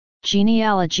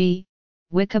Genealogy,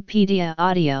 Wikipedia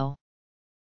audio.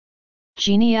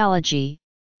 Genealogy,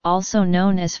 also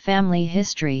known as family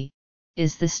history,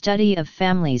 is the study of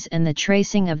families and the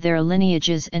tracing of their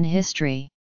lineages and history.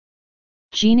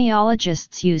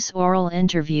 Genealogists use oral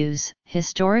interviews,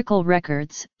 historical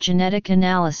records, genetic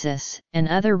analysis, and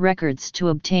other records to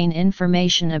obtain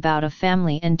information about a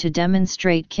family and to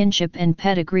demonstrate kinship and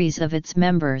pedigrees of its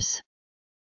members.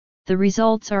 The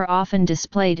results are often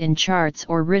displayed in charts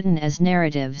or written as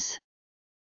narratives.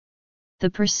 The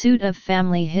pursuit of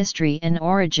family history and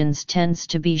origins tends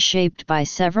to be shaped by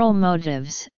several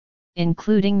motives,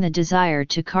 including the desire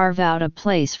to carve out a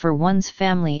place for one's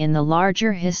family in the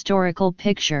larger historical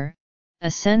picture,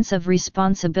 a sense of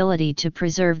responsibility to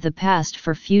preserve the past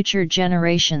for future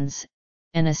generations,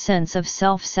 and a sense of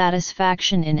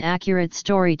self-satisfaction in accurate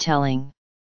storytelling.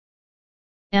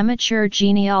 Amateur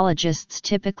genealogists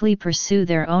typically pursue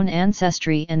their own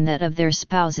ancestry and that of their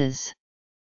spouses.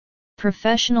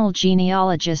 Professional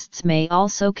genealogists may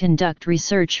also conduct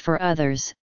research for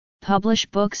others, publish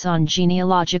books on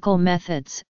genealogical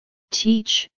methods,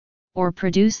 teach, or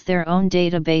produce their own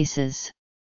databases.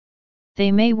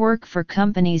 They may work for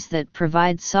companies that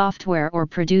provide software or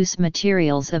produce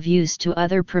materials of use to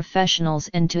other professionals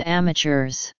and to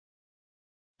amateurs.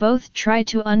 Both try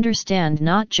to understand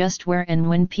not just where and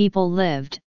when people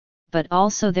lived, but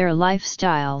also their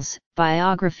lifestyles,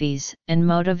 biographies, and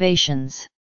motivations.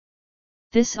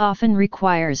 This often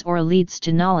requires or leads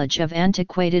to knowledge of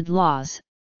antiquated laws,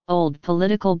 old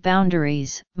political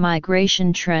boundaries,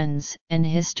 migration trends, and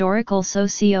historical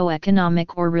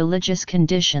socio-economic or religious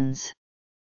conditions.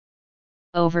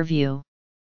 Overview.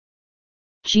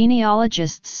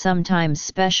 Genealogists sometimes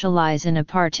specialize in a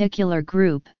particular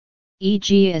group,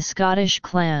 e.g. a Scottish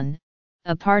clan,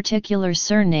 a particular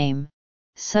surname,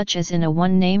 such as in a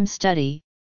one-name study,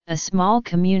 a small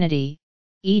community,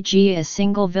 e.g. a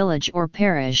single village or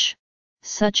parish,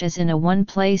 such as in a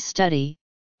one-place study,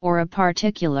 or a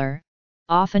particular,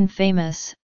 often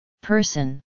famous,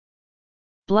 person.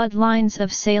 Bloodlines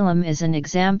of Salem is an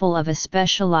example of a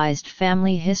specialized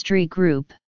family history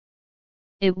group.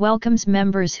 It welcomes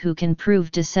members who can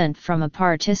prove descent from a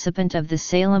participant of the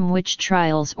Salem witch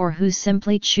trials or who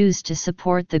simply choose to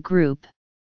support the group.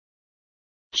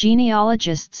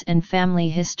 Genealogists and family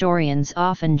historians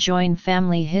often join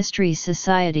family history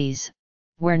societies,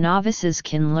 where novices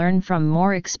can learn from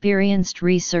more experienced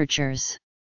researchers.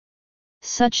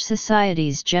 Such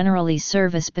societies generally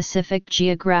serve a specific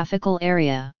geographical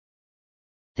area.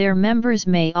 Their members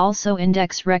may also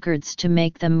index records to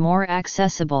make them more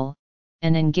accessible,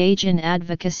 and engage in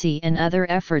advocacy and other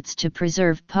efforts to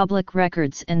preserve public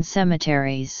records and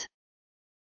cemeteries.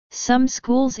 Some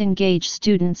schools engage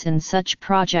students in such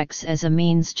projects as a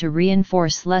means to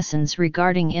reinforce lessons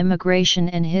regarding immigration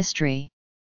and history.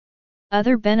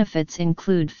 Other benefits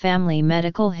include family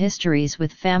medical histories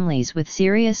with families with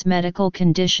serious medical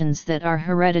conditions that are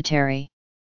hereditary.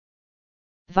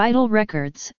 Vital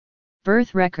records,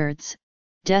 birth records,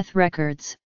 death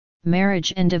records,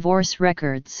 marriage and divorce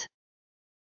records.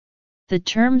 The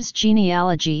terms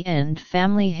genealogy and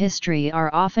family history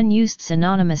are often used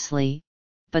synonymously,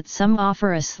 but some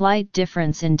offer a slight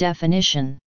difference in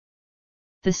definition.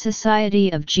 The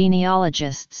Society of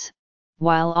Genealogists,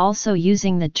 while also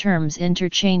using the terms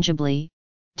interchangeably,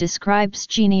 describes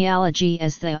genealogy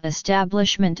as the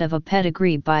establishment of a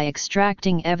pedigree by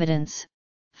extracting evidence,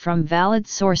 from valid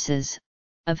sources,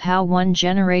 of how one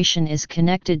generation is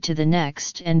connected to the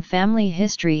next, and family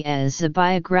history as a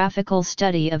biographical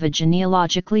study of a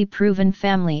genealogically proven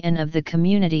family and of the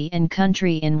community and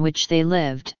country in which they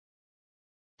lived.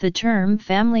 The term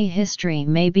family history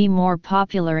may be more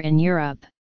popular in Europe,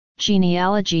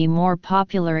 genealogy more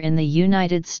popular in the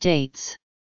United States.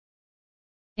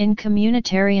 In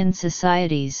communitarian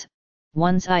societies,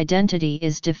 one's identity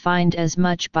is defined as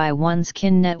much by one's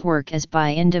kin network as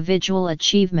by individual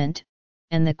achievement,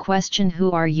 and the question "who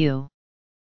are you?"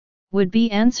 would be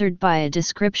answered by a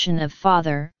description of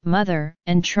father, mother,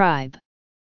 and tribe.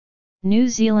 New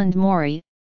Zealand Maori,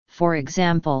 for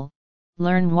example,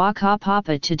 learn waka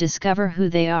papa to discover who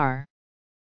they are.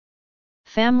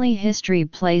 Family history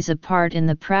plays a part in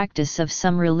the practice of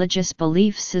some religious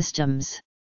belief systems.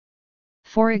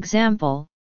 For example,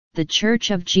 the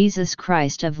Church of Jesus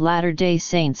Christ of Latter-day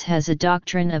Saints has a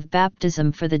doctrine of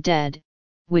baptism for the dead,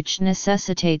 which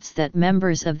necessitates that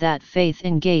members of that faith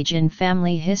engage in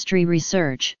family history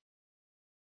research.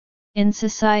 In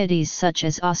societies such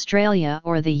as Australia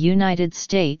or the United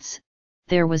States,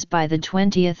 there was by the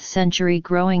 20th century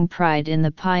growing pride in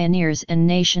the pioneers and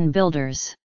nation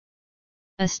builders.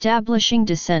 Establishing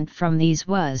descent from these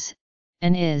was,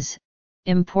 and is,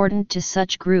 important to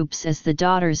such groups as the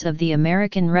Daughters of the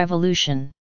American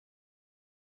Revolution.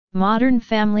 Modern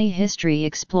family history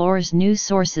explores new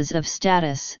sources of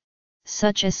status,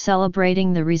 such as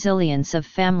celebrating the resilience of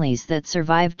families that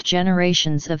survived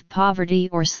generations of poverty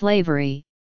or slavery,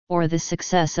 or the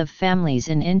success of families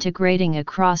in integrating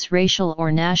across racial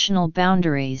or national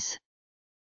boundaries.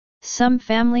 Some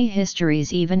family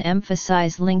histories even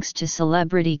emphasize links to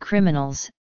celebrity criminals,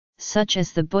 such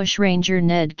as the bushranger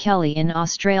Ned Kelly in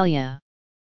Australia.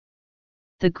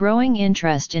 The growing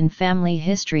interest in family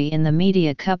history in the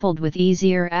media, coupled with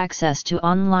easier access to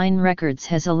online records,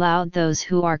 has allowed those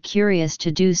who are curious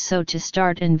to do so to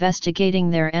start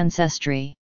investigating their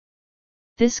ancestry.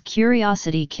 This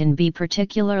curiosity can be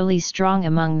particularly strong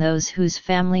among those whose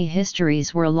family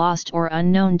histories were lost or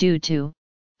unknown due to,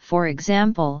 for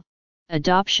example,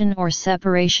 adoption or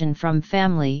separation from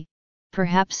family,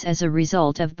 perhaps as a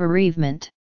result of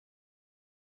bereavement.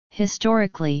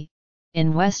 Historically,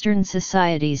 in Western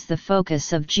societies, the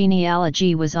focus of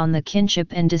genealogy was on the kinship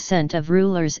and descent of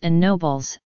rulers and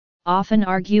nobles, often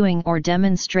arguing or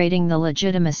demonstrating the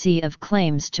legitimacy of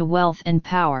claims to wealth and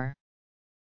power.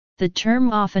 The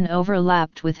term often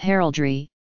overlapped with heraldry,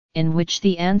 in which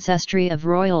the ancestry of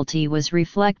royalty was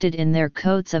reflected in their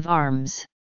coats of arms.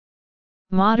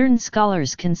 Modern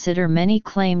scholars consider many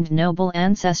claimed noble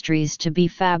ancestries to be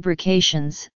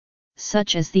fabrications,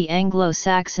 such as the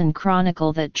Anglo-Saxon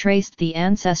chronicle that traced the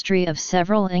ancestry of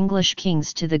several English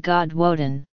kings to the god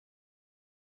Woden.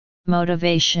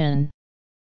 Motivation.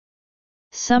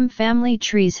 Some family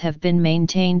trees have been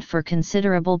maintained for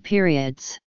considerable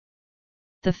periods.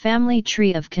 The family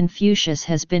tree of Confucius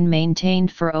has been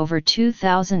maintained for over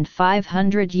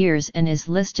 2,500 years and is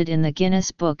listed in the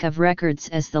Guinness Book of Records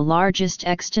as the largest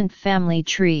extant family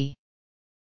tree.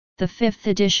 The 5th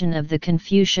edition of the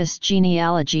Confucius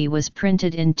Genealogy was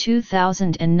printed in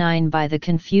 2009 by the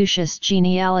Confucius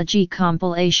Genealogy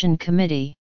Compilation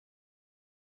Committee.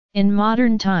 In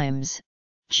modern times,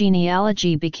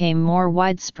 genealogy became more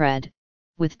widespread,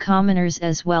 with commoners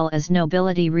as well as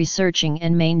nobility researching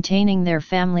and maintaining their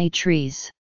family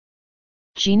trees.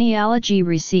 Genealogy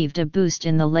received a boost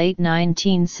in the late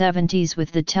 1970s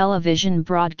with the television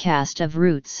broadcast of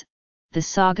Roots, the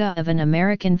saga of an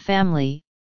American family,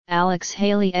 Alex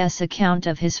Haley's account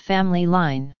of his family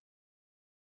line.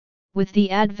 With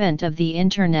the advent of the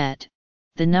Internet,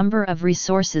 the number of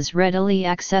resources readily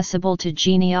accessible to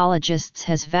genealogists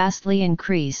has vastly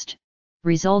increased,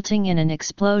 resulting in an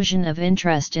explosion of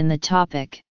interest in the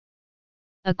topic.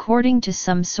 According to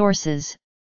some sources,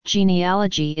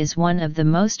 genealogy is one of the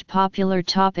most popular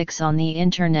topics on the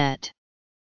Internet.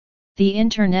 The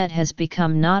Internet has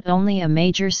become not only a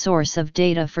major source of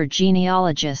data for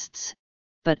genealogists,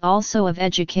 but also of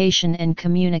education and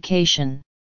communication.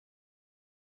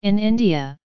 In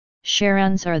India,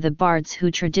 Sharans are the bards who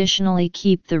traditionally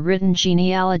keep the written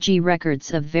genealogy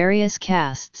records of various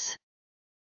castes.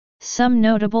 Some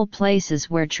notable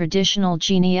places where traditional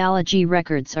genealogy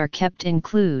records are kept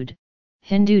include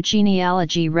Hindu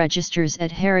genealogy registers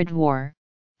at Haridwar,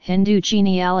 Hindu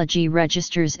genealogy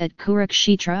registers at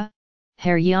Kurukshetra,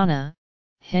 Haryana,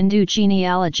 Hindu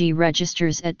genealogy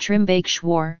registers at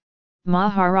Trimbakeshwar,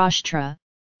 Maharashtra,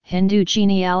 Hindu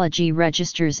genealogy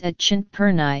registers at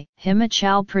Chintpurni,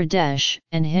 Himachal Pradesh,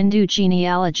 and Hindu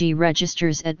genealogy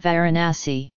registers at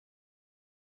Varanasi.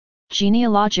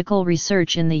 Genealogical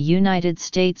research in the United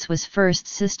States was first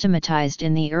systematized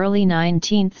in the early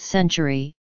 19th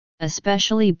century,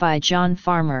 especially by John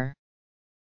Farmer.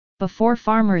 Before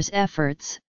Farmer's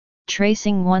efforts,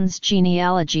 tracing one's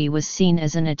genealogy was seen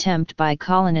as an attempt by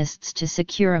colonists to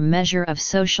secure a measure of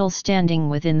social standing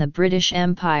within the British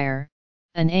Empire,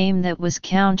 an aim that was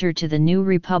counter to the new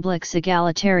republic's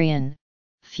egalitarian,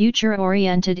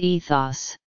 future-oriented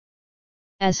ethos.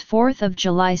 As 4th of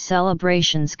July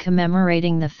celebrations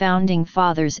commemorating the Founding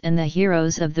Fathers and the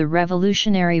heroes of the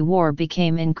Revolutionary War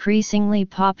became increasingly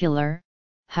popular,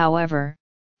 however,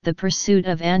 the pursuit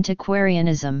of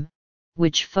antiquarianism,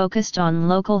 which focused on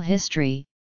local history,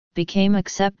 became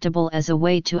acceptable as a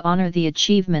way to honor the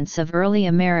achievements of early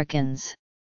Americans.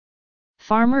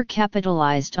 Farmer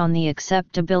capitalized on the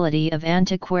acceptability of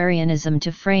antiquarianism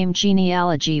to frame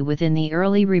genealogy within the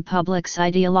early republic's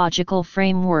ideological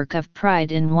framework of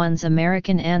pride in one's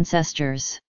American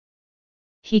ancestors.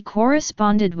 He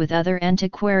corresponded with other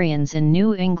antiquarians in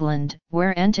New England,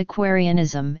 where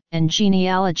antiquarianism and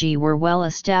genealogy were well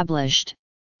established,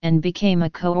 and became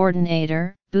a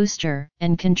coordinator, booster,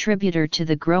 and contributor to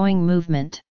the growing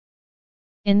movement.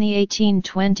 In the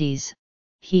 1820s,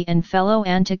 he and fellow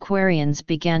antiquarians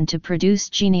began to produce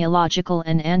genealogical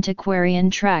and antiquarian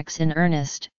tracts in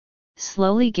earnest,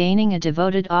 slowly gaining a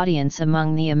devoted audience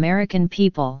among the American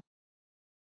people.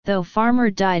 Though Farmer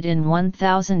died in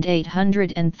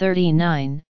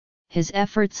 1839, his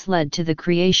efforts led to the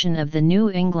creation of the New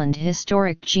England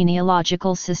Historic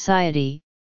Genealogical Society,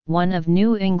 one of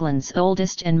New England's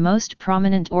oldest and most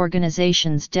prominent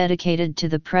organizations dedicated to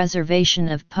the preservation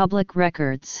of public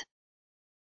records.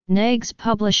 NEGS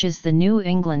publishes the New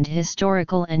England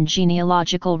Historical and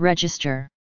Genealogical Register.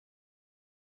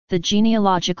 The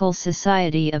Genealogical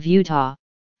Society of Utah,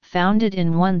 founded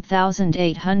in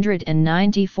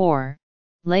 1894,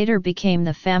 later became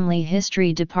the Family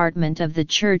History Department of The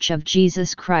Church of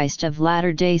Jesus Christ of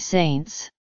Latter-day Saints.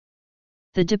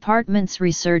 The department's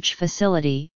research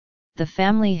facility, the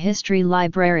Family History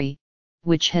Library,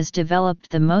 which has developed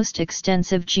the most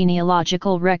extensive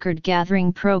genealogical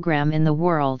record-gathering program in the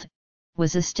world,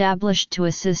 was established to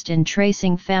assist in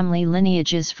tracing family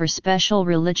lineages for special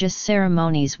religious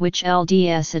ceremonies which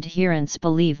LDS adherents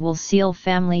believe will seal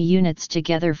family units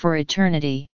together for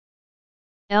eternity.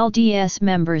 LDS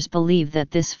members believe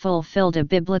that this fulfilled a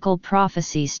biblical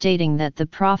prophecy stating that the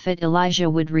prophet Elijah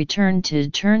would return to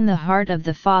turn the heart of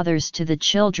the fathers to the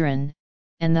children,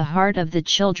 and the heart of the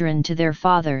children to their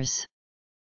fathers.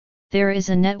 There is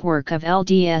a network of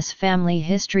LDS family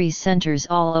history centers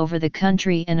all over the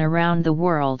country and around the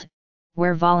world,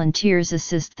 where volunteers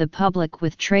assist the public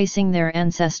with tracing their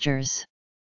ancestors.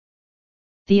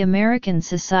 The American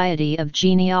Society of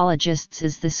Genealogists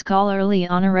is the scholarly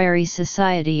honorary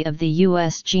society of the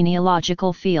U.S.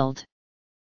 genealogical field.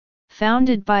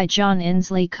 Founded by John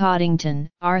Inslee Coddington,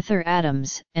 Arthur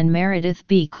Adams, and Meredith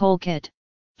B. Colquitt,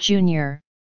 Jr.,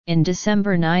 in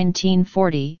December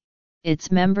 1940,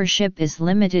 its membership is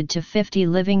limited to 50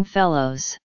 living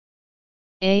fellows.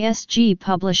 ASG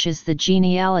publishes The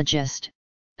Genealogist,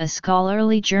 a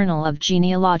scholarly journal of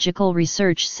genealogical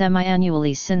research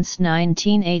semi-annually since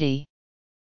 1980.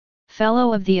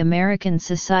 Fellow of the American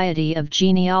Society of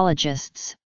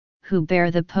Genealogists, who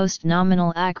bear the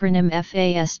post-nominal acronym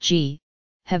FASG,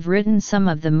 have written some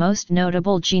of the most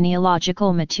notable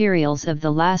genealogical materials of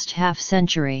the last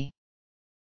half-century.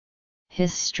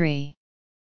 History.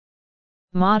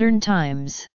 Modern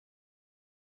times.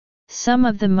 Some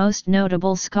of the most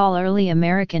notable scholarly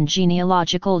American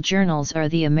genealogical journals are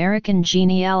the American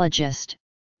Genealogist,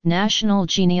 National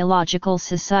Genealogical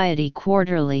Society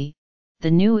Quarterly,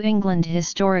 the New England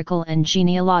Historical and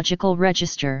Genealogical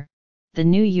Register, the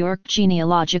New York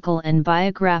Genealogical and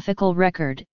Biographical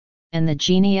Record, and the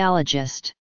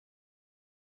Genealogist.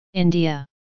 India.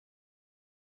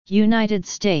 United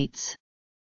States.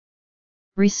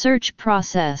 Research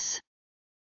process.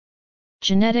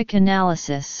 Genetic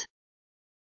analysis.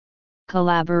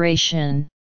 Collaboration.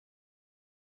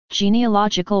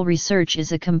 Genealogical research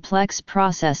is a complex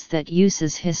process that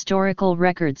uses historical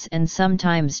records and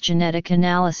sometimes genetic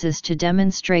analysis to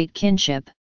demonstrate kinship.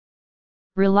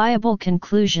 Reliable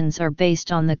conclusions are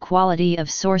based on the quality of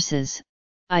sources,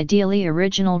 ideally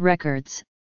original records,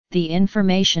 the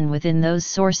information within those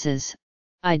sources,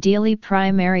 ideally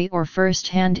primary or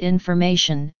first-hand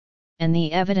information, and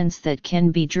the evidence that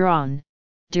can be drawn,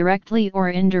 directly or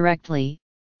indirectly,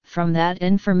 from that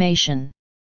information.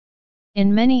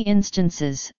 In many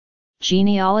instances,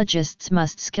 genealogists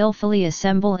must skillfully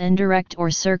assemble indirect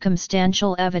or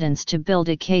circumstantial evidence to build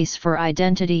a case for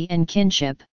identity and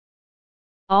kinship.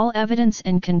 All evidence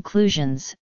and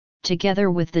conclusions,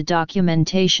 together with the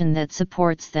documentation that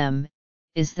supports them,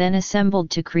 is then assembled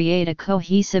to create a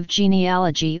cohesive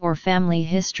genealogy or family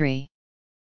history.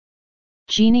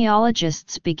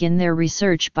 Genealogists begin their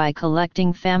research by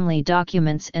collecting family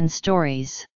documents and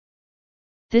stories.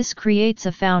 This creates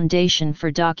a foundation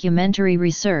for documentary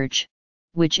research,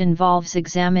 which involves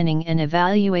examining and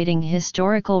evaluating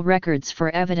historical records for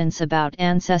evidence about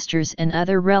ancestors and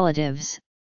other relatives,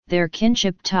 their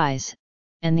kinship ties,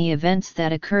 and the events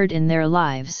that occurred in their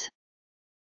lives.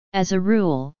 As a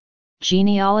rule,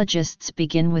 genealogists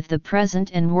begin with the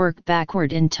present and work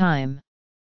backward in time.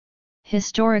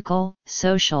 Historical,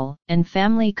 social, and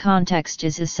family context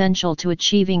is essential to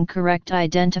achieving correct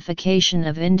identification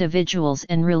of individuals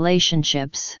and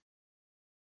relationships.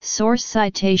 Source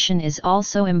citation is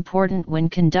also important when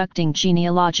conducting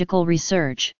genealogical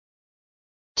research.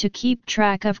 To keep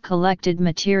track of collected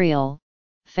material,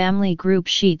 family group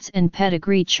sheets and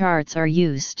pedigree charts are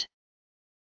used.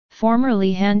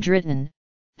 Formerly handwritten,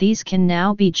 these can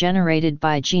now be generated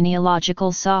by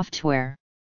genealogical software.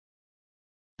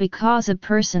 Because a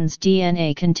person's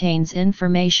DNA contains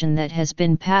information that has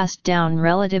been passed down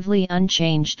relatively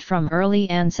unchanged from early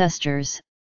ancestors,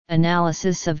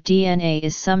 analysis of DNA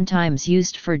is sometimes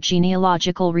used for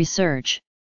genealogical research.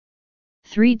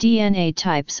 3 DNA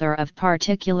types are of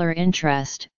particular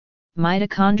interest: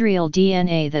 mitochondrial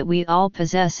DNA that we all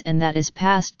possess and that is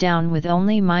passed down with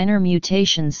only minor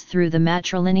mutations through the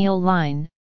matrilineal line,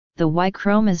 the Y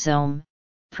chromosome,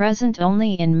 present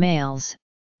only in males,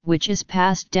 which is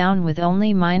passed down with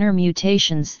only minor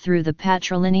mutations through the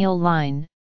patrilineal line,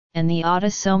 and the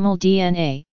autosomal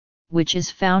DNA, which is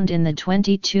found in the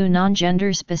 22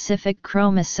 non-gender specific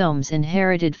chromosomes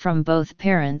inherited from both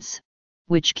parents,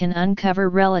 which can uncover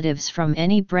relatives from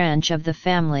any branch of the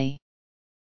family.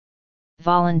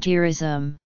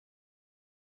 Volunteerism.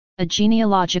 A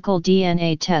genealogical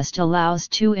DNA test allows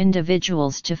two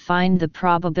individuals to find the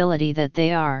probability that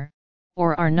they are,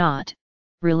 or are not,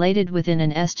 related within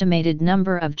an estimated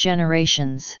number of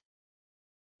generations.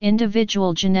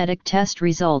 Individual genetic test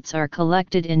results are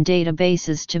collected in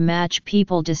databases to match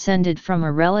people descended from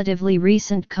a relatively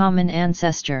recent common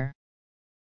ancestor.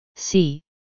 See,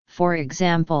 for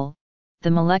example, the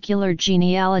Molecular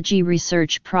Genealogy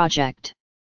Research Project.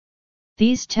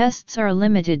 These tests are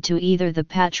limited to either the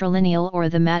patrilineal or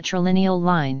the matrilineal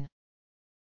line.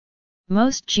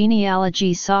 Most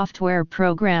genealogy software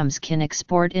programs can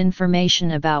export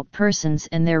information about persons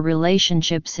and their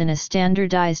relationships in a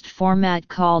standardized format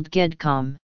called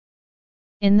GEDCOM.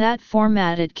 In that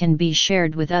format it can be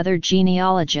shared with other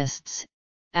genealogists,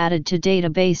 added to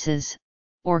databases,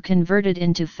 or converted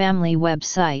into family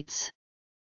websites.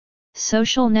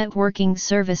 Social networking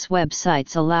service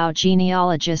websites allow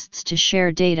genealogists to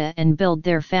share data and build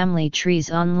their family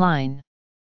trees online.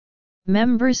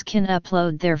 Members can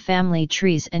upload their family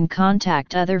trees and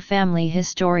contact other family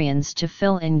historians to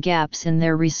fill in gaps in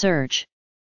their research.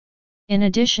 In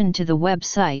addition to the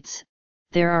websites,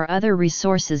 there are other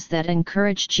resources that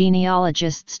encourage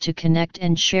genealogists to connect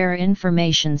and share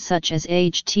information, such as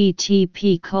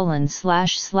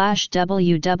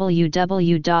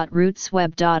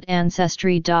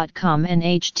http://www.rootsweb.ancestry.com and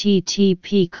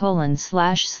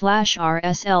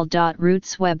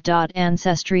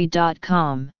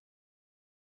http://rsl.rootsweb.ancestry.com.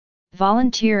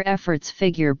 Volunteer efforts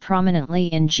figure prominently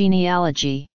in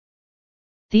genealogy.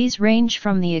 These range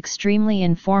from the extremely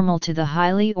informal to the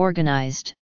highly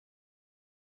organized.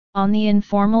 On the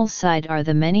informal side are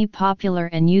the many popular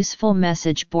and useful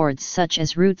message boards such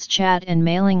as Roots Chat and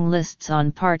mailing lists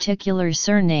on particular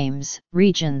surnames,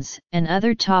 regions, and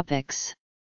other topics.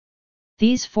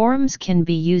 These forums can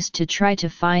be used to try to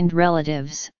find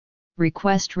relatives,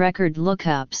 request record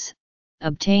lookups,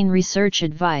 obtain research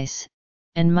advice,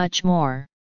 and much more.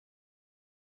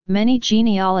 Many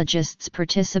genealogists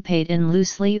participate in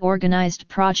loosely organized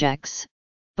projects,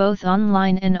 both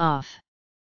online and off.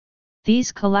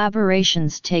 These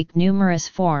collaborations take numerous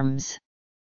forms.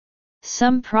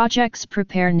 Some projects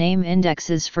prepare name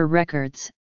indexes for records,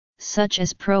 such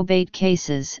as probate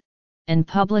cases, and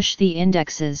publish the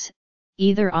indexes,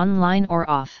 either online or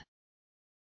off.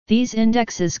 These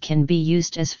indexes can be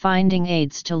used as finding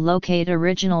aids to locate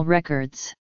original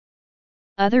records.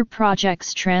 Other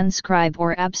projects transcribe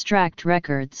or abstract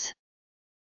records.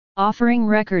 Offering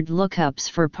record lookups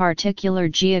for particular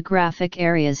geographic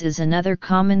areas is another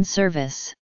common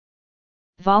service.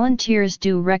 Volunteers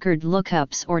do record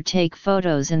lookups or take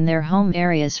photos in their home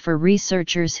areas for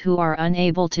researchers who are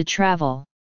unable to travel.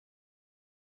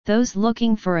 Those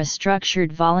looking for a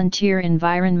structured volunteer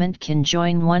environment can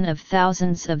join one of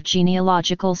thousands of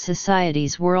genealogical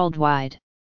societies worldwide.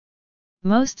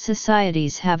 Most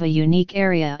societies have a unique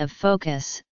area of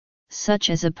focus, such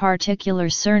as a particular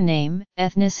surname,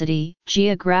 ethnicity,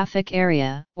 geographic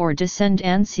area, or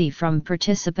descendancy from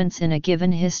participants in a given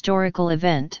historical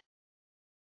event.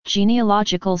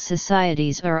 Genealogical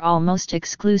societies are almost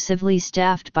exclusively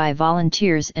staffed by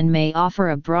volunteers and may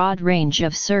offer a broad range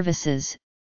of services,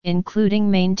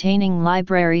 including maintaining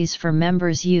libraries for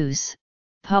members' use,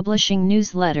 publishing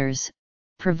newsletters,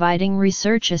 providing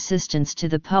research assistance to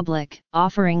the public,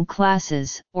 offering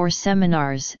classes or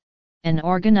seminars, and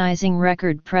organizing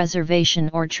record preservation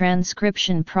or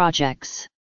transcription projects.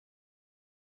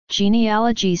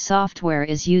 Genealogy software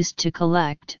is used to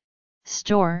collect,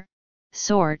 store,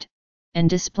 sort, and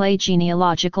display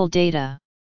genealogical data.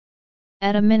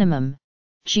 At a minimum,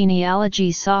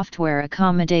 genealogy software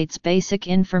accommodates basic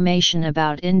information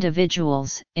about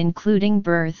individuals, including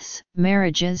births,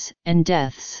 marriages, and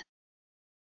deaths.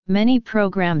 Many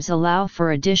programs allow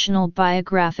for additional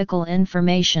biographical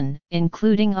information,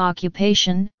 including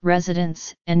occupation,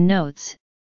 residence, and notes,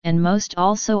 and most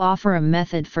also offer a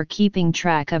method for keeping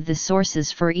track of the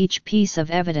sources for each piece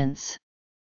of evidence.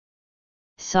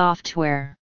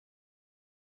 Software.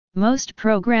 Most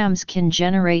programs can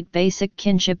generate basic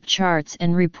kinship charts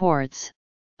and reports,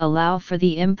 allow for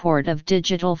the import of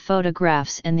digital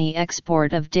photographs and the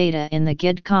export of data in the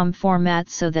GIDCOM format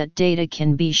so that data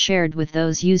can be shared with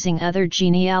those using other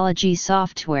genealogy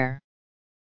software.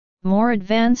 More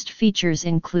advanced features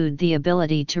include the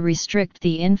ability to restrict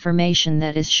the information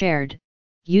that is shared,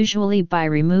 usually by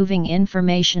removing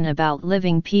information about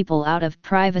living people out of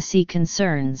privacy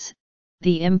concerns,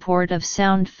 the import of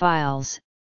sound files,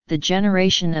 the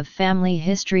generation of family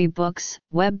history books,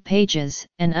 web pages,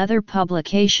 and other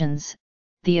publications,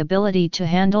 the ability to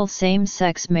handle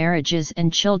same-sex marriages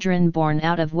and children born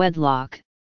out of wedlock,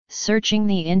 searching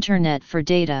the Internet for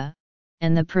data,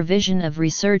 and the provision of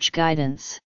research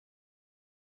guidance.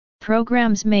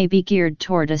 Programs may be geared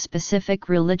toward a specific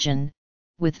religion,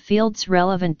 with fields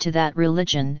relevant to that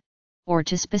religion, or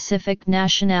to specific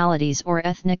nationalities or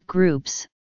ethnic groups,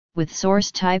 with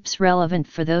source types relevant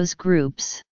for those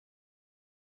groups.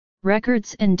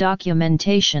 Records and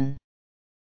documentation.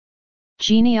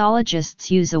 Genealogists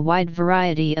use a wide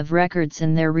variety of records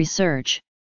in their research.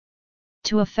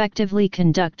 To effectively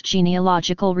conduct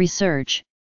genealogical research,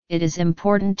 it is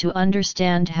important to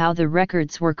understand how the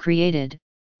records were created,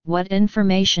 what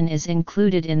information is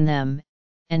included in them,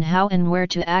 and how and where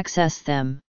to access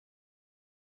them.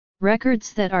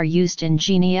 Records that are used in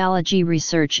genealogy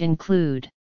research include: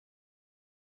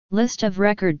 List of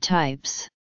record types,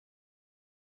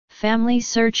 family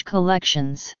search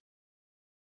collections,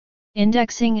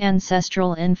 indexing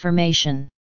ancestral information.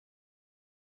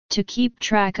 To keep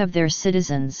track of their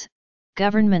citizens,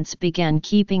 governments began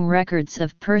keeping records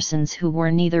of persons who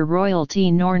were neither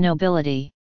royalty nor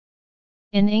nobility.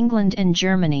 In England and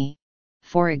Germany,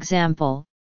 for example,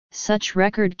 such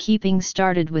record-keeping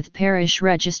started with parish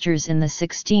registers in the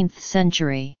 16th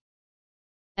century.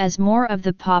 As more of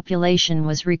the population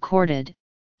was recorded,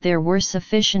 there were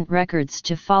sufficient records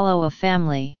to follow a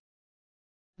family.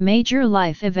 Major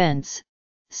life events,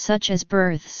 such as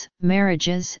births,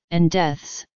 marriages, and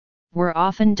deaths, were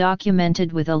often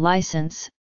documented with a license,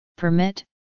 permit,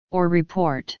 or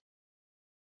report.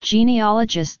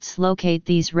 Genealogists locate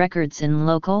these records in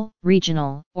local,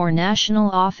 regional, or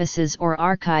national offices or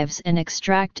archives and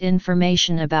extract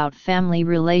information about family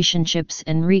relationships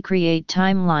and recreate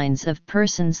timelines of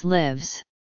persons' lives.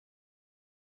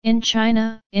 In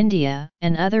China, India,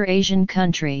 and other Asian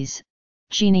countries,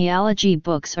 genealogy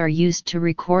books are used to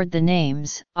record the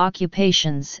names,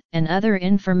 occupations, and other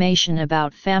information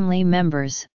about family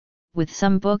members, with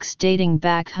some books dating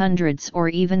back hundreds or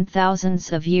even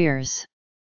thousands of years.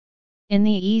 In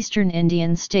the eastern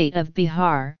Indian state of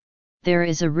Bihar, there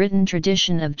is a written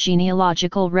tradition of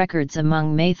genealogical records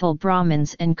among Maithil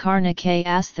Brahmins and Karnake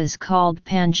Asthas called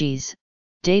Panjis,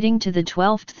 dating to the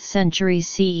 12th century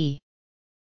CE.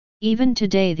 Even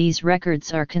today these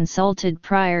records are consulted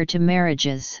prior to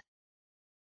marriages.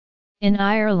 In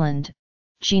Ireland,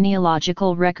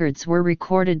 genealogical records were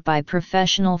recorded by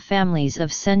professional families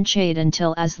of Senchade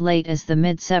until as late as the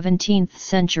mid-17th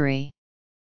century.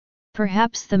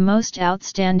 Perhaps the most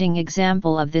outstanding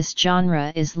example of this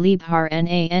genre is Liebhar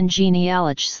Nan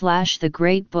Genealogy / The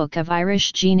Great Book of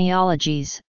Irish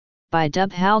Genealogies, by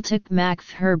Dubhaltuk Mac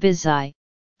Herbizai,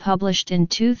 published in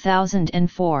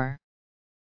 2004.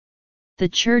 The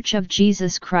Church of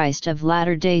Jesus Christ of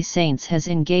Latter-day Saints has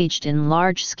engaged in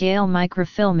large-scale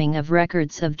microfilming of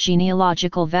records of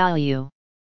genealogical value.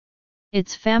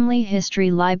 Its Family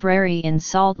History Library in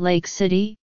Salt Lake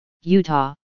City,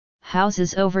 Utah,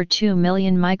 houses over 2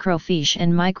 million microfiche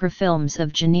and microfilms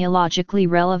of genealogically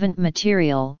relevant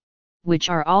material, which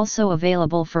are also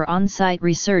available for on-site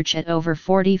research at over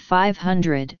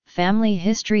 4,500 family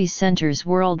history centers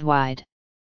worldwide.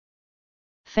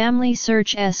 Family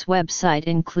Search's website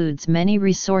includes many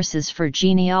resources for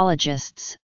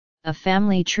genealogists, a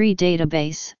family tree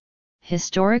database,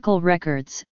 historical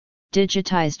records,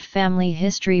 digitized family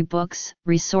history books,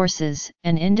 resources,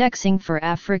 and indexing for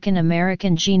African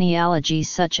American genealogy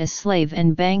such as slave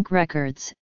and bank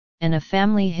records, and a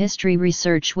family history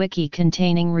research wiki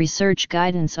containing research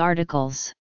guidance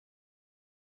articles.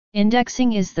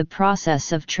 Indexing is the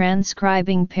process of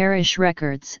transcribing parish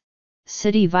records,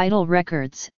 city vital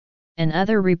records, and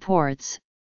other reports,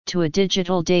 to a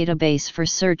digital database for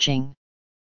searching.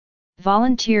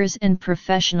 Volunteers and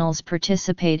professionals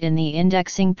participate in the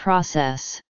indexing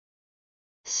process.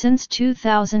 Since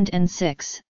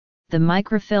 2006, the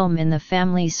microfilm in the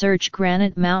Family Search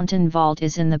Granite Mountain Vault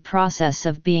is in the process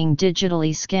of being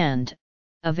digitally scanned,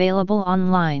 available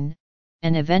online,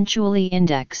 and eventually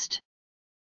indexed.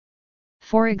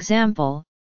 For example,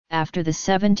 after the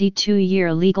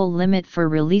 72-year legal limit for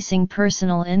releasing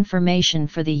personal information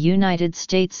for the United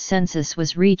States Census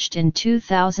was reached in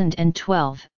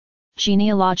 2012,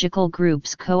 genealogical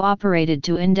groups cooperated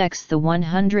to index the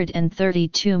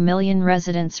 132 million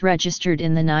residents registered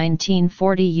in the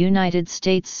 1940 United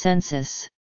States Census.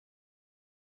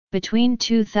 Between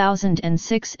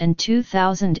 2006 and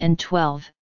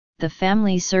 2012, the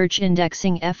Family Search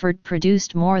indexing effort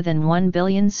produced more than 1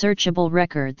 billion searchable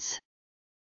records.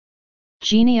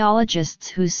 Genealogists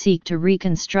who seek to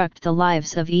reconstruct the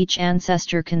lives of each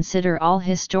ancestor consider all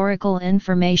historical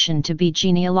information to be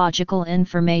genealogical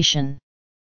information.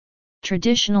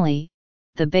 Traditionally,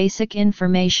 the basic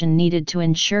information needed to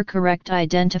ensure correct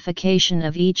identification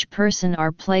of each person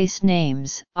are place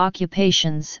names,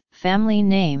 occupations, family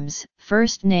names,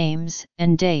 first names,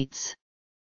 and dates.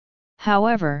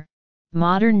 However,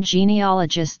 modern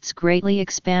genealogists greatly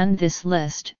expand this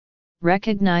list,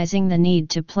 recognizing the need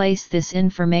to place this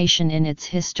information in its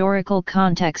historical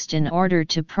context in order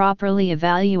to properly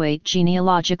evaluate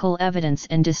genealogical evidence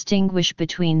and distinguish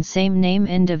between same-name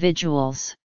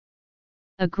individuals.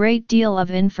 A great deal of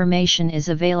information is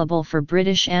available for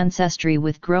British ancestry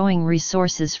with growing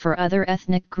resources for other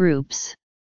ethnic groups.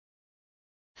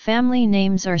 Family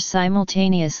names are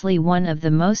simultaneously one of the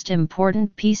most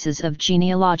important pieces of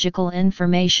genealogical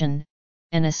information,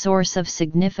 and a source of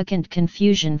significant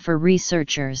confusion for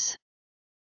researchers.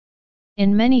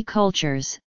 In many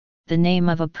cultures, the name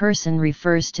of a person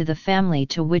refers to the family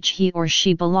to which he or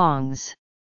she belongs.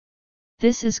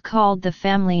 This is called the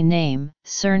family name,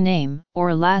 surname,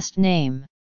 or last name.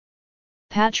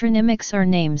 Patronymics are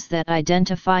names that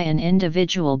identify an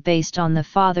individual based on the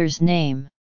father's name.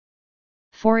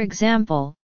 For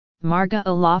example, Marga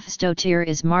Olafsdottir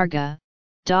is Marga,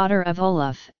 daughter of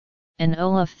Olaf, and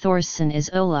Olaf Thorsson is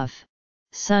Olaf,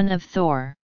 son of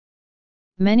Thor.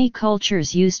 Many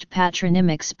cultures used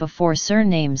patronymics before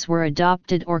surnames were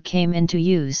adopted or came into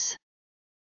use.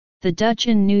 The Dutch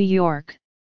in New York,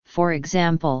 for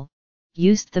example,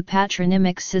 used the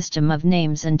patronymic system of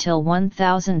names until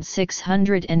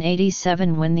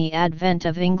 1687 when the advent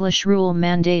of English rule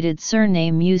mandated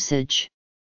surname usage.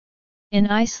 In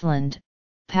Iceland,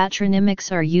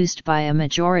 patronymics are used by a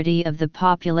majority of the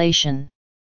population.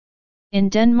 In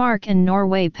Denmark and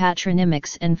Norway,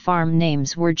 patronymics and farm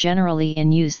names were generally in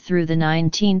use through the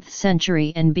 19th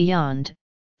century and beyond,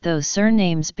 though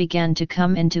surnames began to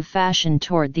come into fashion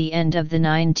toward the end of the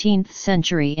 19th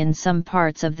century in some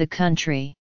parts of the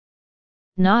country.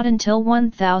 Not until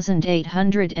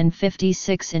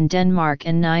 1856 in Denmark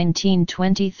and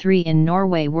 1923 in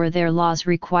Norway were there laws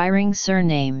requiring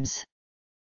surnames.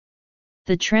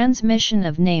 The transmission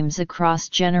of names across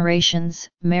generations,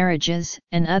 marriages,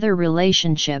 and other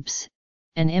relationships,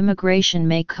 and immigration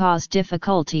may cause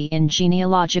difficulty in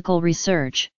genealogical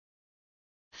research.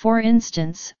 For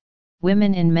instance,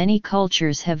 women in many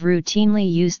cultures have routinely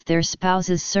used their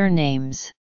spouses'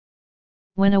 surnames.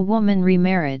 When a woman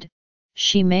remarried,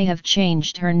 she may have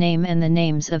changed her name and the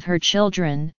names of her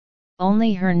children,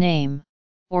 only her name,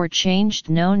 or changed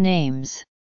no names.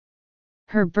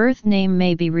 Her birth name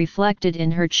may be reflected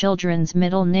in her children's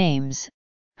middle names,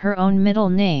 her own middle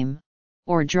name,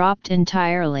 or dropped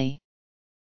entirely.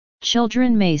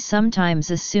 Children may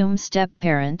sometimes assume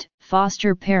step-parent,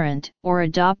 foster parent, or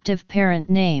adoptive parent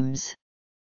names.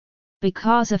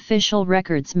 Because official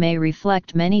records may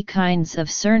reflect many kinds of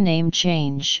surname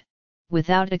change,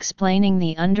 without explaining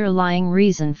the underlying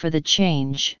reason for the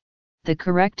change, the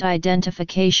correct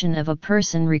identification of a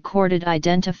person recorded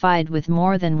identified with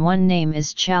more than one name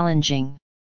is challenging.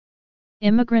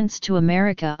 Immigrants to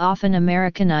America often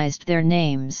Americanized their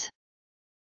names.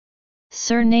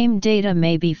 Surname data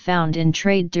may be found in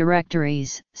trade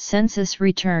directories, census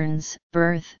returns,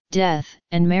 birth, death,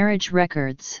 and marriage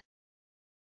records.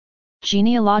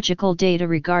 Genealogical data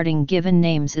regarding given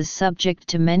names is subject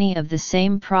to many of the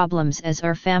same problems as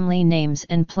are family names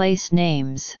and place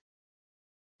names.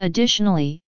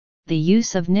 Additionally, the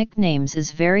use of nicknames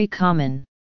is very common.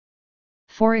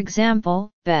 For example,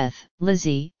 Beth,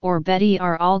 Lizzie, or Betty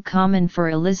are all common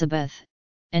for Elizabeth,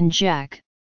 and Jack,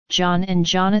 John and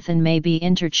Jonathan may be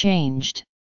interchanged.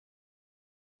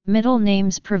 Middle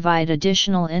names provide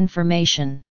additional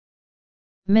information.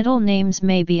 Middle names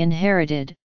may be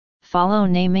inherited, follow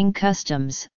naming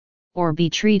customs, or be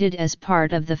treated as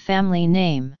part of the family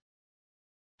name.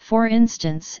 For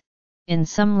instance, in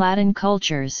some Latin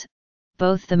cultures,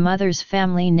 both the mother's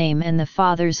family name and the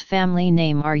father's family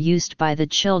name are used by the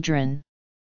children.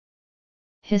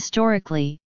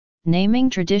 Historically, naming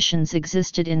traditions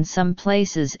existed in some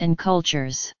places and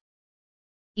cultures.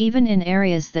 Even in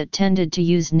areas that tended to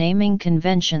use naming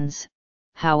conventions,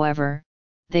 however,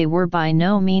 they were by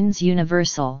no means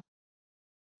universal.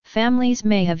 Families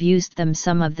may have used them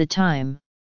some of the time,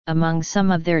 among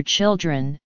some of their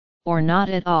children, or not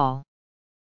at all.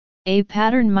 A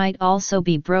pattern might also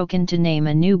be broken to name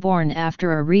a newborn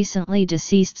after a recently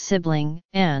deceased sibling,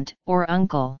 aunt, or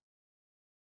uncle.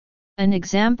 An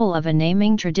example of a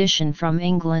naming tradition from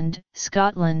England,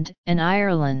 Scotland, and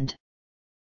Ireland.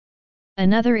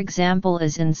 Another example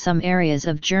is in some areas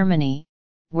of Germany,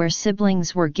 where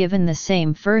siblings were given the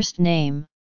same first name,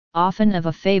 often of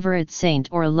a favorite saint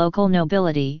or local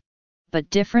nobility, but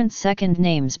different second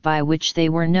names by which they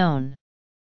were known.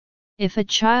 If a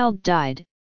child died,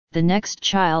 the next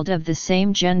child of the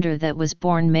same gender that was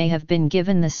born may have been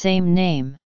given the same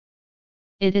name.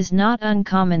 It is not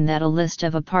uncommon that a list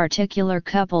of a particular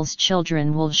couple's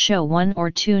children will show one or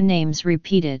two names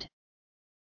repeated.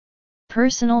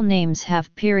 Personal names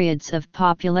have periods of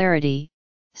popularity,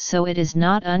 so it is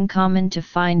not uncommon to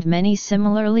find many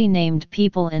similarly named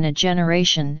people in a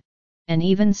generation, and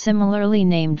even similarly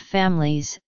named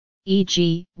families,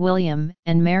 e.g., William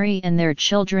and Mary and their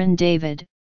children David,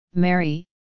 Mary,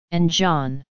 and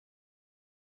John.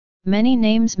 Many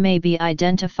names may be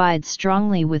identified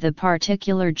strongly with a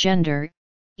particular gender,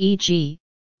 e.g.,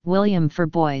 William for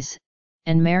boys,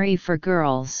 and Mary for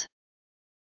girls.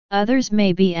 Others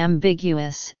may be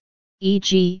ambiguous,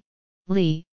 e.g.,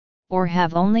 Lee, or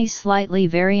have only slightly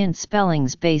variant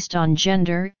spellings based on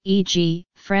gender, e.g.,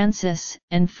 Francis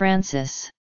and Francis.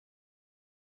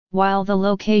 While the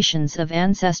locations of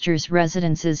ancestors'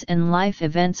 residences and life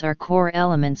events are core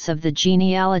elements of the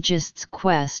genealogist's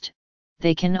quest,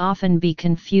 they can often be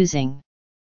confusing.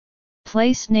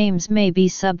 Place names may be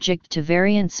subject to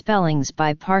variant spellings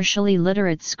by partially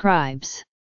literate scribes.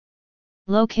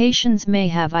 Locations may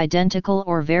have identical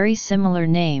or very similar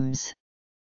names.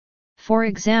 For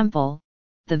example,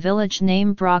 the village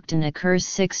name Brockton occurs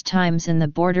 6 times in the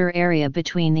border area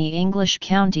between the English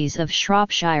counties of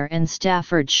Shropshire and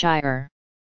Staffordshire.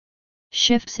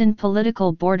 Shifts in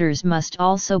political borders must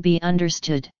also be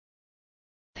understood.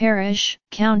 Parish,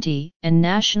 county, and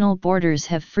national borders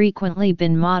have frequently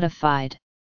been modified.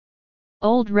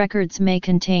 Old records may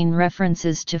contain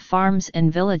references to farms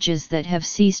and villages that have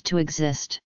ceased to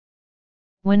exist.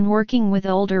 When working with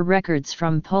older records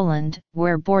from Poland,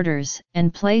 where borders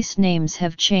and place names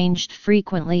have changed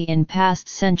frequently in past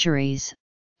centuries,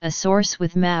 a source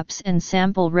with maps and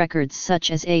sample records such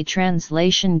as a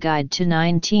translation guide to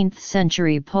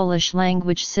 19th-century Polish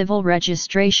language civil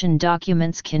registration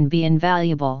documents can be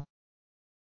invaluable.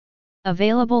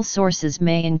 Available sources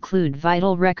may include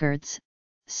vital records,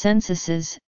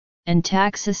 censuses, and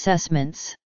tax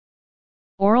assessments.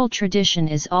 Oral tradition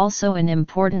is also an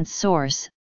important source,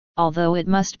 although it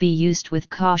must be used with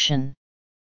caution.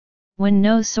 When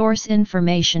no source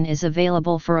information is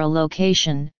available for a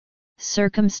location,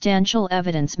 circumstantial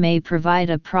evidence may provide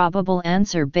a probable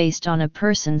answer based on a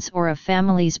person's or a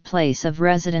family's place of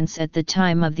residence at the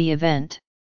time of the event.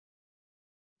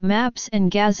 Maps and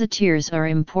gazetteers are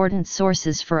important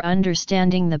sources for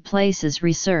understanding the places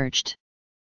researched.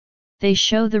 They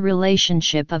show the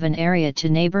relationship of an area to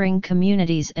neighboring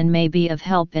communities and may be of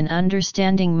help in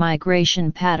understanding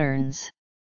migration patterns.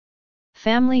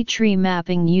 Family tree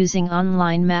mapping using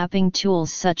online mapping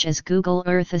tools such as Google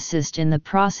Earth assist in the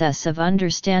process of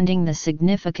understanding the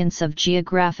significance of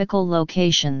geographical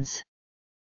locations.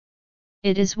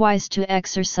 It is wise to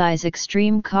exercise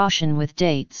extreme caution with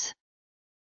dates.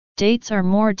 Dates are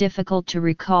more difficult to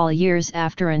recall years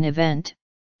after an event,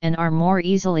 and are more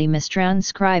easily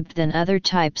mistranscribed than other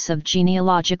types of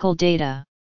genealogical data.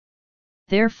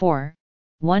 Therefore,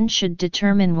 one should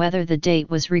determine whether the date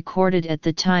was recorded at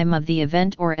the time of the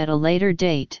event or at a later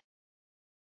date.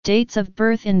 Dates of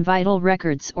birth in vital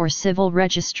records or civil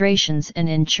registrations and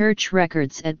in church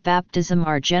records at baptism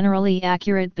are generally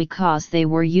accurate because they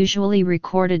were usually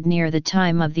recorded near the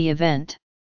time of the event.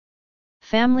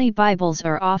 Family Bibles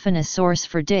are often a source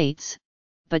for dates,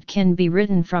 but can be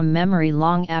written from memory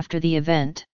long after the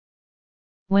event.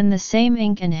 When the same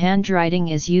ink and handwriting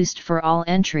is used for all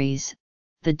entries,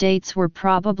 the dates were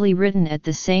probably written at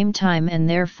the same time and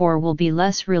therefore will be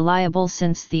less reliable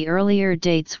since the earlier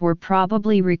dates were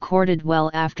probably recorded well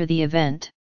after the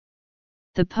event.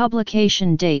 The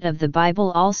publication date of the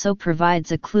Bible also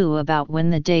provides a clue about when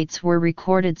the dates were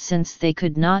recorded since they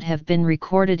could not have been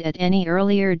recorded at any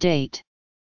earlier date.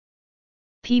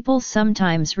 People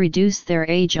sometimes reduce their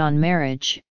age on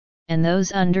marriage, and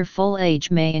those under full age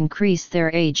may increase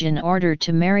their age in order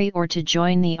to marry or to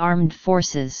join the armed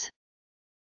forces.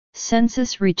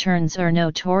 Census returns are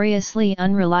notoriously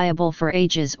unreliable for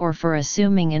ages or for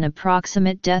assuming an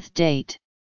approximate death date.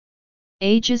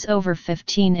 Ages over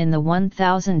 15 in the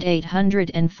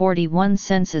 1841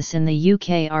 census in the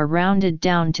UK are rounded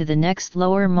down to the next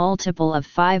lower multiple of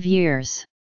 5 years.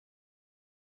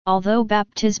 Although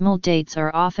baptismal dates are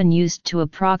often used to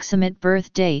approximate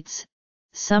birth dates,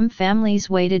 some families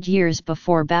waited years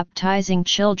before baptizing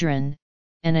children,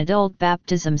 and adult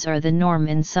baptisms are the norm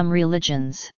in some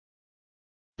religions.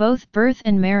 Both birth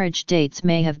and marriage dates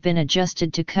may have been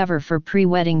adjusted to cover for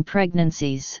pre-wedding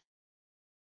pregnancies.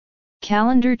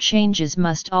 Calendar changes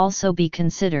must also be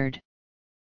considered.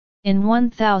 In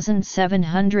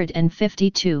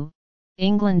 1752,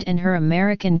 England and her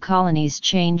American colonies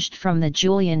changed from the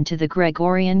Julian to the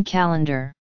Gregorian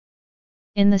calendar.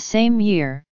 In the same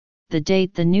year, the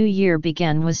date the new year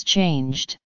began was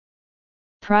changed.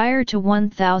 Prior to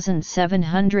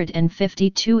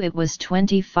 1752 it was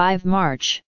 25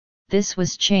 March, this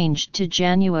was changed to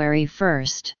January 1.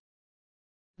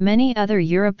 Many other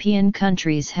European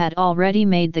countries had already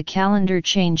made the calendar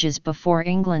changes before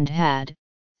England had,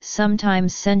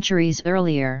 sometimes centuries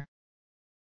earlier.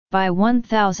 By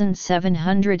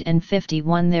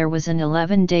 1751 there was an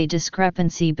 11-day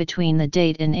discrepancy between the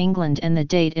date in England and the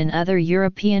date in other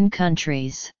European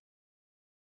countries.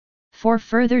 For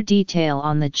further detail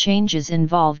on the changes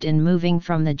involved in moving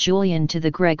from the Julian to the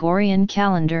Gregorian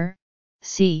calendar,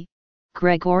 see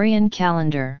Gregorian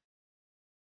calendar.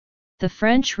 The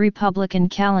French Republican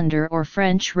calendar or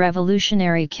French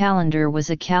Revolutionary calendar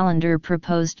was a calendar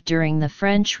proposed during the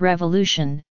French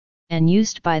Revolution, and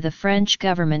used by the French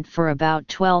government for about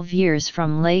 12 years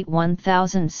from late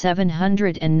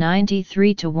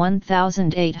 1793 to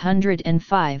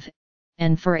 1805,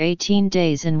 and for 18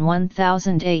 days in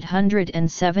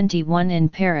 1871 in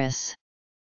Paris.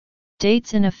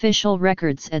 Dates in official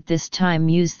records at this time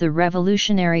use the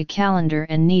revolutionary calendar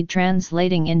and need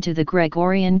translating into the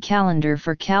Gregorian calendar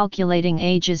for calculating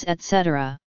ages,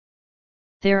 etc.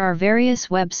 There are various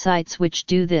websites which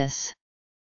do this.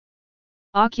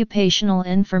 Occupational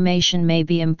information may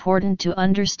be important to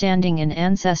understanding an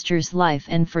ancestor's life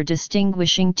and for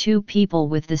distinguishing two people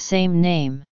with the same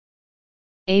name.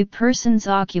 A person's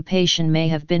occupation may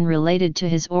have been related to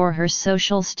his or her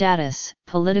social status,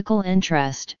 political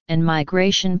interest, and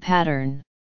migration pattern.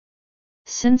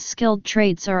 Since skilled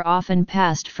traits are often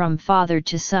passed from father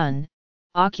to son,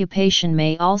 occupation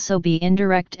may also be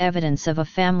indirect evidence of a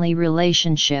family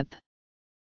relationship.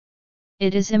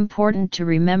 It is important to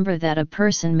remember that a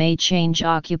person may change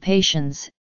occupations,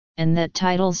 and that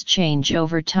titles change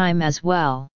over time as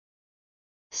well.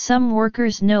 Some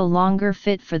workers no longer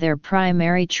fit for their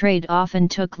primary trade often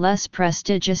took less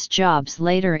prestigious jobs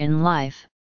later in life,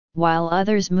 while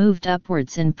others moved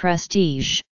upwards in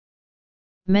prestige.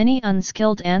 Many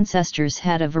unskilled ancestors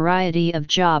had a variety of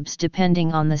jobs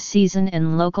depending on the season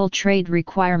and local trade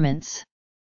requirements.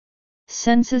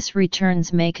 Census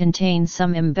returns may contain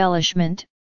some embellishment,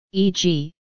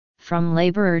 e.g., from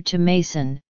laborer to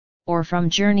mason, or from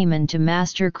journeyman to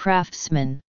master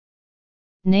craftsman.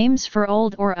 Names for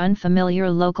old or unfamiliar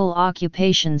local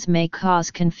occupations may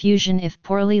cause confusion if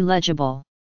poorly legible.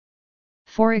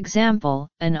 For example,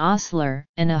 an ostler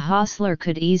and a hostler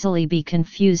could easily be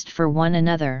confused for one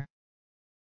another.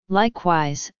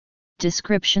 Likewise,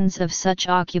 descriptions of such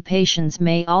occupations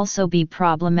may also be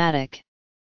problematic.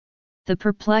 The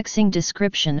perplexing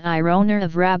description "eye-owner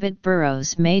of rabbit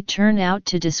burrows" may turn out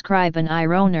to describe an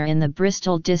eye-owner in the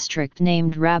Bristol district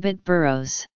named Rabbit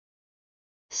Burrows.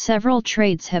 Several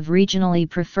trades have regionally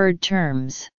preferred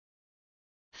terms.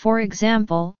 For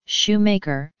example,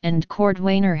 shoemaker and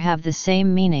cordwainer have the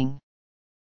same meaning.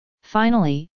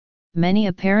 Finally, many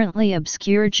apparently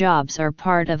obscure jobs are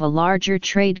part of a larger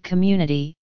trade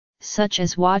community, such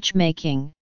as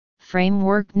watchmaking,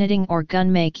 framework knitting or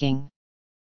gunmaking.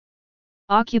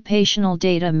 Occupational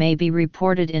data may be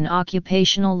reported in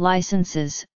occupational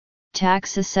licenses,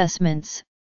 tax assessments,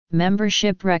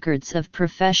 membership records of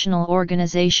professional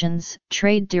organizations,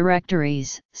 trade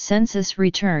directories, census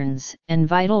returns, and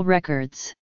vital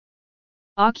records.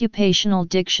 Occupational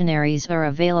dictionaries are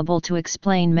available to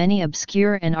explain many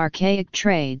obscure and archaic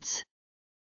trades.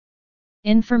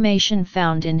 Information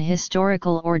found in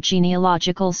historical or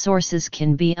genealogical sources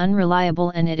can be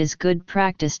unreliable, and it is good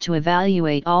practice to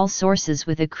evaluate all sources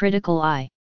with a critical eye.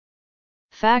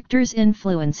 Factors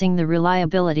influencing the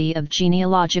reliability of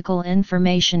genealogical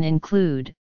information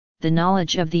include the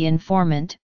knowledge of the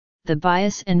informant, the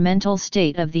bias and mental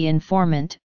state of the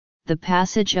informant, the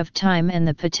passage of time, and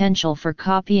the potential for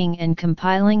copying and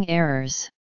compiling errors.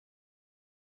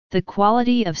 The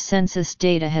quality of census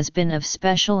data has been of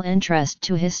special interest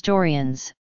to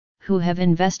historians, who have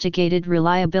investigated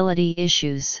reliability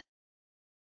issues.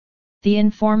 The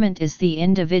informant is the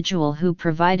individual who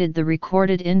provided the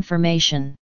recorded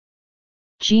information.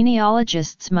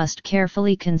 Genealogists must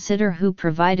carefully consider who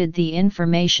provided the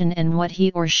information and what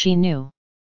he or she knew.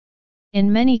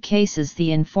 In many cases,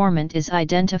 the informant is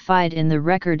identified in the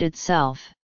record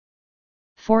itself.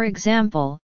 For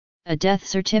example, a death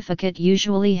certificate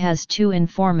usually has two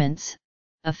informants: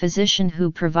 a physician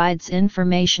who provides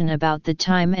information about the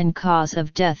time and cause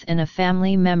of death, and a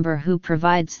family member who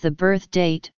provides the birth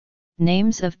date,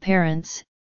 names of parents,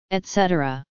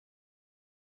 etc.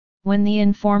 When the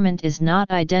informant is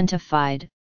not identified,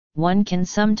 one can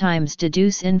sometimes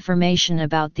deduce information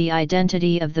about the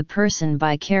identity of the person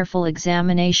by careful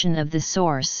examination of the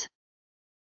source.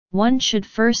 One should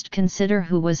first consider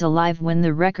who was alive when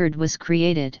the record was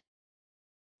created.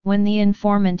 When the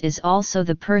informant is also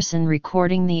the person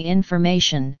recording the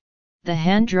information, the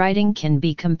handwriting can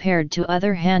be compared to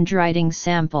other handwriting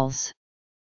samples.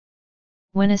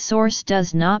 When a source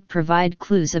does not provide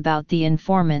clues about the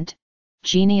informant,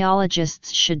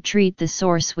 genealogists should treat the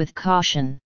source with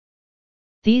caution.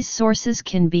 These sources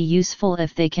can be useful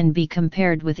if they can be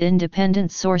compared with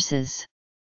independent sources.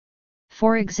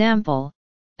 For example,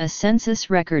 a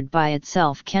census record by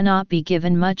itself cannot be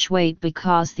given much weight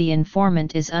because the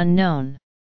informant is unknown.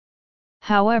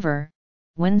 However,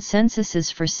 when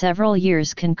censuses for several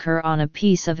years concur on a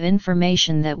piece of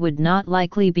information that would not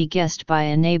likely be guessed by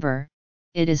a neighbor,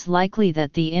 it is likely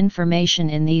that the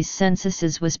information in these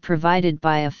censuses was provided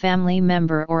by a family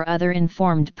member or other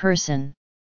informed person.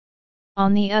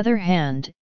 On the other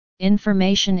hand,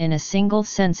 information in a single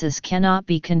census cannot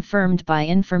be confirmed by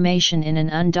information in an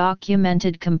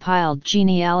undocumented compiled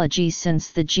genealogy, since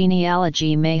the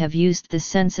genealogy may have used the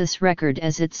census record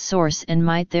as its source and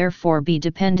might therefore be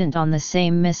dependent on the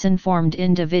same misinformed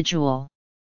individual.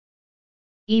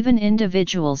 Even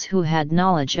individuals who had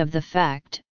knowledge of the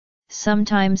fact,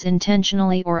 sometimes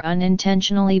intentionally or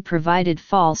unintentionally provided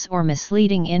false or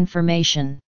misleading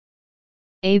information.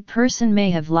 A person may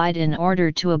have lied in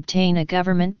order to obtain a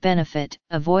government benefit,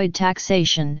 avoid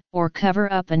taxation, or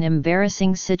cover up an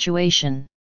embarrassing situation.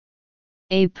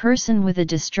 A person with a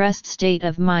distressed state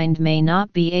of mind may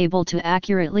not be able to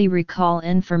accurately recall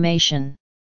information.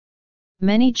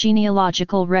 Many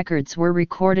genealogical records were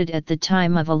recorded at the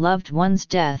time of a loved one's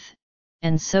death,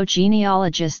 and so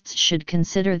genealogists should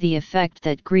consider the effect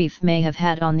that grief may have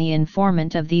had on the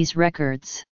informant of these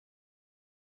records.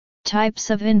 Types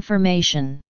of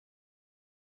information.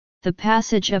 The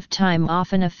passage of time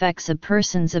often affects a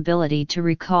person's ability to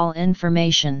recall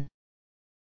information.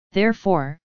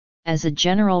 Therefore, as a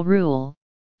general rule,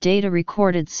 data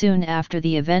recorded soon after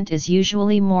the event is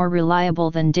usually more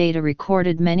reliable than data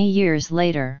recorded many years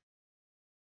later.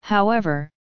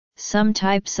 However, some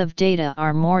types of data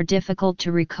are more difficult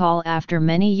to recall after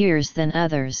many years than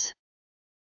others.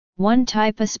 One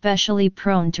type especially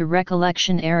prone to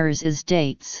recollection errors is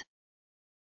dates.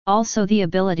 Also, the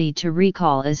ability to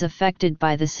recall is affected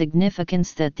by the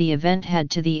significance that the event had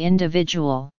to the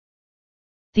individual.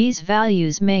 These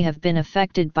values may have been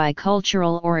affected by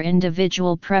cultural or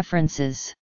individual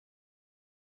preferences.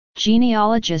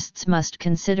 Genealogists must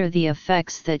consider the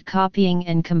effects that copying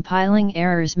and compiling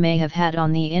errors may have had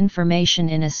on the information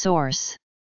in a source.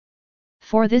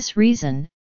 For this reason,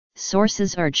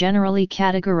 sources are generally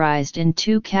categorized in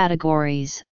two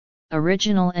categories: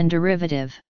 original and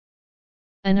derivative.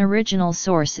 An original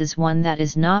source is one that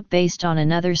is not based on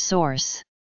another source.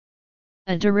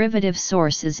 A derivative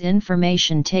source is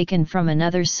information taken from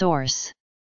another source.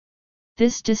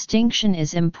 This distinction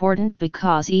is important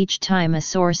because each time a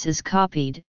source is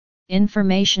copied,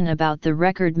 information about the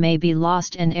record may be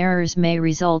lost and errors may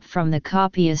result from the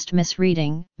copyist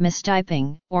misreading,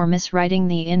 mistyping, or miswriting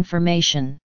the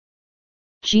information.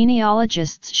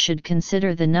 Genealogists should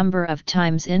consider the number of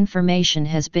times information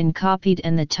has been copied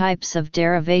and the types of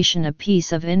derivation a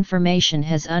piece of information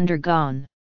has undergone.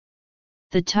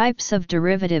 The types of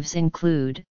derivatives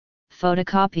include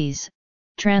photocopies,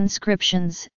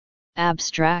 transcriptions,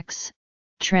 abstracts,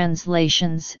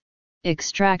 translations,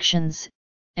 extractions,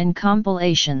 and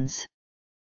compilations.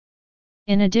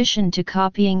 In addition to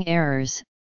copying errors,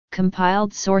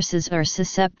 compiled sources are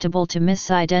susceptible to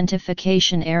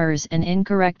misidentification errors and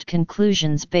incorrect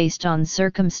conclusions based on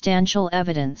circumstantial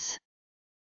evidence.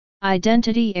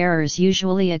 Identity errors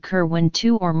usually occur when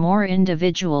two or more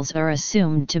individuals are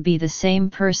assumed to be the same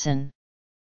person.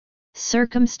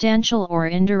 Circumstantial or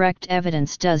indirect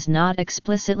evidence does not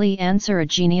explicitly answer a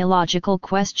genealogical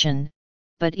question,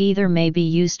 but either may be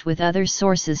used with other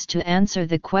sources to answer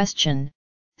the question,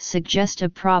 suggest a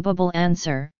probable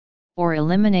answer, or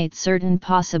eliminate certain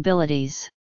possibilities.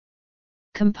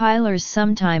 Compilers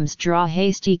sometimes draw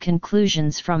hasty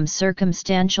conclusions from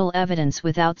circumstantial evidence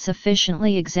without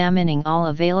sufficiently examining all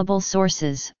available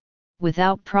sources,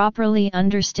 without properly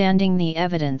understanding the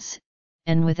evidence,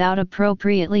 and without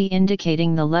appropriately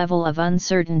indicating the level of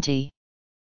uncertainty.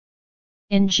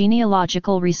 In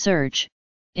genealogical research,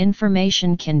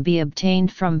 information can be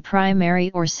obtained from primary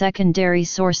or secondary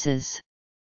sources.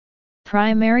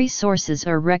 Primary sources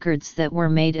are records that were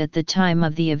made at the time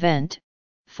of the event.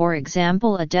 For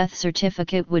example, a death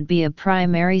certificate would be a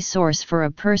primary source for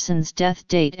a person's death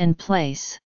date and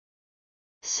place.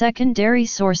 Secondary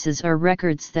sources are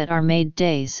records that are made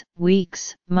days,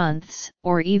 weeks, months,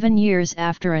 or even years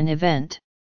after an event.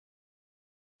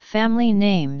 Family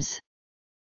names,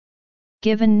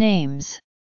 given names,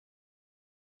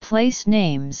 place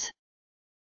names,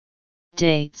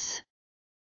 dates,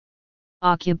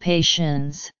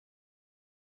 occupations,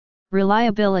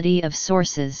 reliability of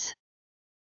sources,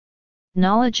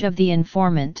 knowledge of the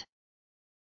informant,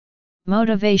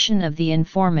 motivation of the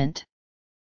informant,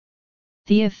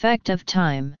 the effect of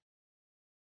time,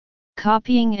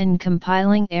 copying and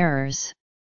compiling errors.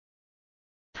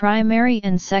 Primary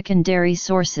and secondary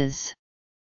sources.